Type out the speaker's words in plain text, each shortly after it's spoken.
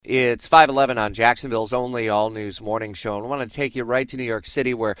It's 5:11 on Jacksonville's only all-news morning show. And I want to take you right to New York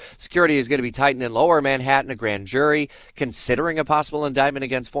City, where security is going to be tightened in lower Manhattan. A grand jury considering a possible indictment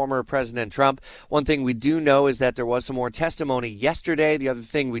against former President Trump. One thing we do know is that there was some more testimony yesterday. The other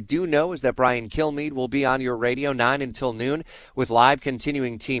thing we do know is that Brian Kilmeade will be on your radio 9 until noon with live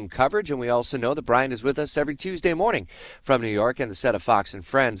continuing team coverage. And we also know that Brian is with us every Tuesday morning from New York and the set of Fox and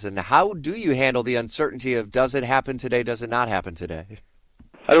Friends. And how do you handle the uncertainty of does it happen today, does it not happen today?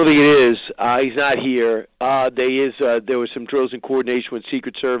 I don't think it is. He's not here. There was some drills in coordination with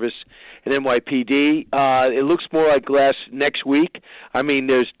Secret Service and NYPD. It looks more like next week. I mean,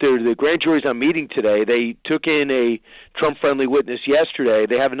 the grand jury's not meeting today. They took in a Trump-friendly witness yesterday.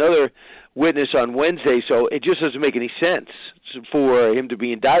 They have another witness on Wednesday, so it just doesn't make any sense for him to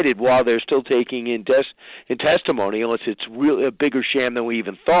be indicted while they're still taking in testimony, unless it's really a bigger sham than we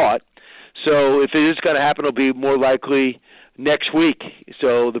even thought. So if it is going to happen, it'll be more likely next week.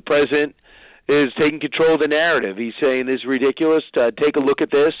 So the president is taking control of the narrative. He's saying this is ridiculous. Take a look at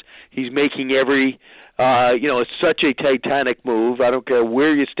this. He's making it's such a titanic move. I don't care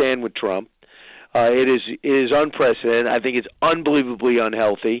where you stand with Trump. It is unprecedented. I think it's unbelievably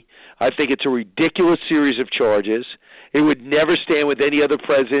unhealthy. I think it's a ridiculous series of charges. It would never stand with any other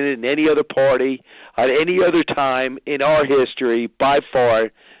president in any other party at any other time in our history, by far.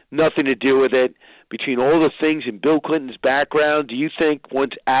 Nothing to do with it. Between all the things in Bill Clinton's background, do you think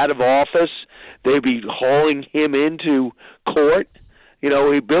once out of office they'd be hauling him into court?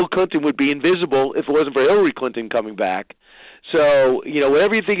 Bill Clinton would be invisible if it wasn't for Hillary Clinton coming back. So,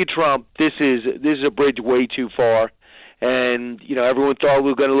 whatever you think of Trump, this is a bridge way too far. And, everyone thought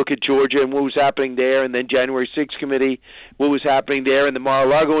we were going to look at Georgia and what was happening there, and then January 6th committee, what was happening there, and the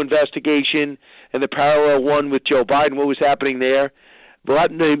Mar-a-Lago investigation, and the parallel one with Joe Biden, what was happening there.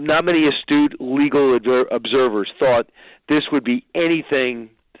 But not many astute legal observers thought this would be anything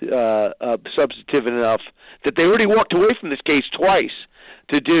substantive enough that they already walked away from this case twice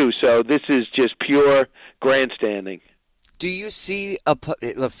to do. So this is just pure grandstanding. Do you see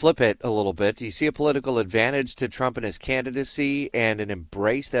flip it a little bit? Do you see a political advantage to Trump and his candidacy and an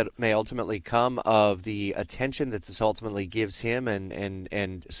embrace that may ultimately come of the attention that this ultimately gives him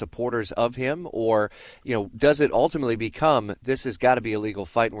and supporters of him? Or, does it ultimately become this has got to be a legal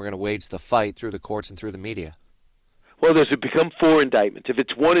fight and we're going to wage the fight through the courts and through the media? Well, does it become 4 indictments? If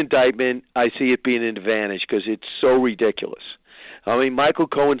it's 1 indictment, I see it being an advantage because it's so ridiculous. I mean, Michael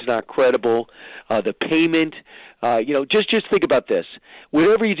Cohen's not credible. The payment, just think about this.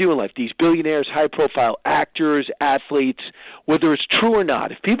 Whatever you do in life, these billionaires, high-profile actors, athletes, whether it's true or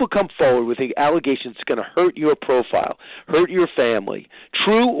not, if people come forward with the allegations it's going to hurt your profile, hurt your family,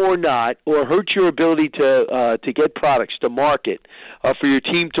 true or not, or hurt your ability to get products to market, for your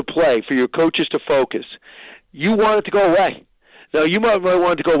team to play, for your coaches to focus, you want it to go away. Now, you might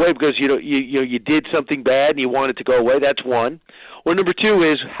want it to go away because you did something bad and you want it to go away. That's one. Or number 2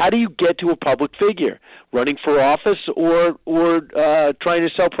 is, how do you get to a public figure? Running for office or trying to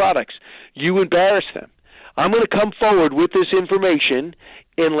sell products. You embarrass them. I'm going to come forward with this information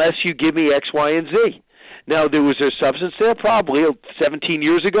unless you give me X, Y, and Z. Now, there was a substance there probably 17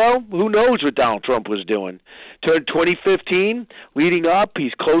 years ago. Who knows what Donald Trump was doing? Turned 2015, leading up,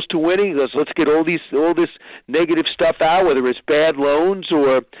 he's close to winning. He goes, let's get all this negative stuff out, whether it's bad loans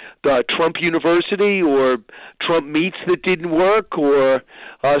or Trump University or Trump meets that didn't work or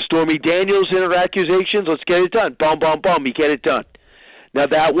Stormy Daniels' accusations. Let's get it done. Bum, bum, bum. You get it done. Now,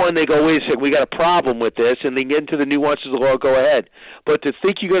 that one, they go, wait a second, we got a problem with this, and they get into the nuances of the law, go ahead. But to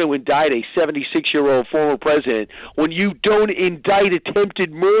think you're going to indict a 76-year-old former president when you don't indict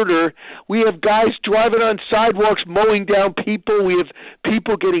attempted murder, we have guys driving on sidewalks, mowing down people. We have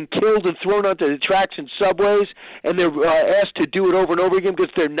people getting killed and thrown onto the tracks and subways, and they're asked to do it over and over again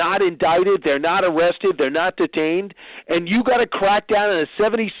because they're not indicted, they're not arrested, they're not detained. And you got to crack down on a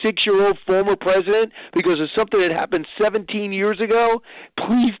 76-year-old former president because of something that happened 17 years ago?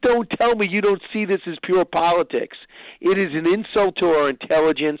 Please don't tell me you don't see this as pure politics. It is an insult to our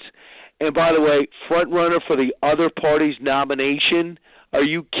intelligence. And by the way, front runner for the other party's nomination. Are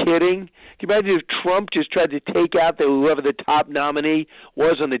you kidding? Can you imagine if Trump just tried to take out whoever the top nominee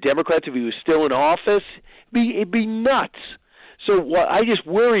was on the Democrats if he was still in office? It'd be nuts. So what I just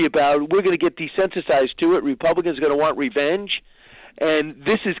worry about, we're going to get desensitized to it. Republicans are going to want revenge. And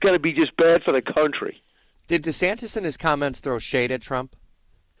this is going to be just bad for the country. Did DeSantis in his comments throw shade at Trump?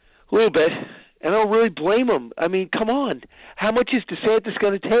 A little bit. And I don't really blame him. I mean, come on. How much is DeSantis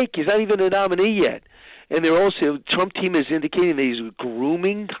going to take? He's not even a nominee yet. And they're also, Trump team is indicating that he's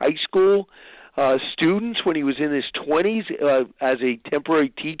grooming high school students when he was in his 20s as a temporary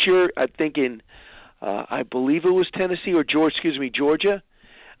teacher, I think I believe it was Tennessee or Georgia.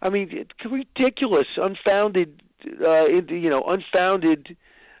 I mean, it's ridiculous, unfounded, unfounded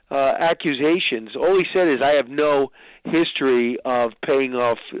accusations. All he said is, I have no history of paying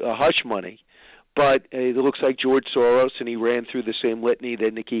off hush money. But it looks like George Soros, and he ran through the same litany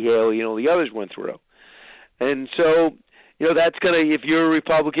that Nikki Haley and all the others went through. And so, that's going to, if you're a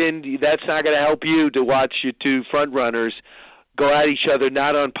Republican, that's not going to help you to watch your two front runners go at each other,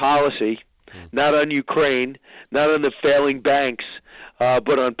 not on policy, not on Ukraine, not on the failing banks,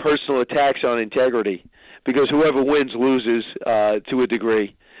 but on personal attacks on integrity. Because whoever wins loses to a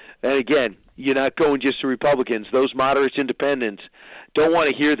degree. And again, you're not going just to Republicans. Those moderates, independents, don't want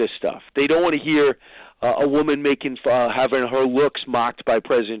to hear this stuff. They don't want to hear a woman having her looks mocked by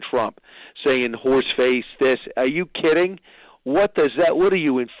President Trump, saying horse face this. Are you kidding? What are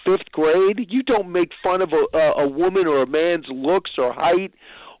you, in fifth grade? You don't make fun of a woman or a man's looks or height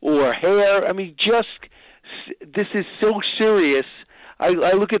or hair. I mean, this is so serious.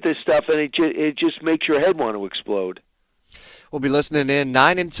 I look at this stuff and it just makes your head want to explode. We'll be listening in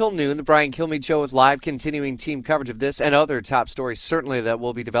 9 until noon, the Brian Kilmeade Show, with live continuing team coverage of this and other top stories certainly that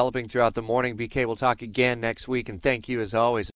we'll be developing throughout the morning. BK will talk again next week, and thank you as always.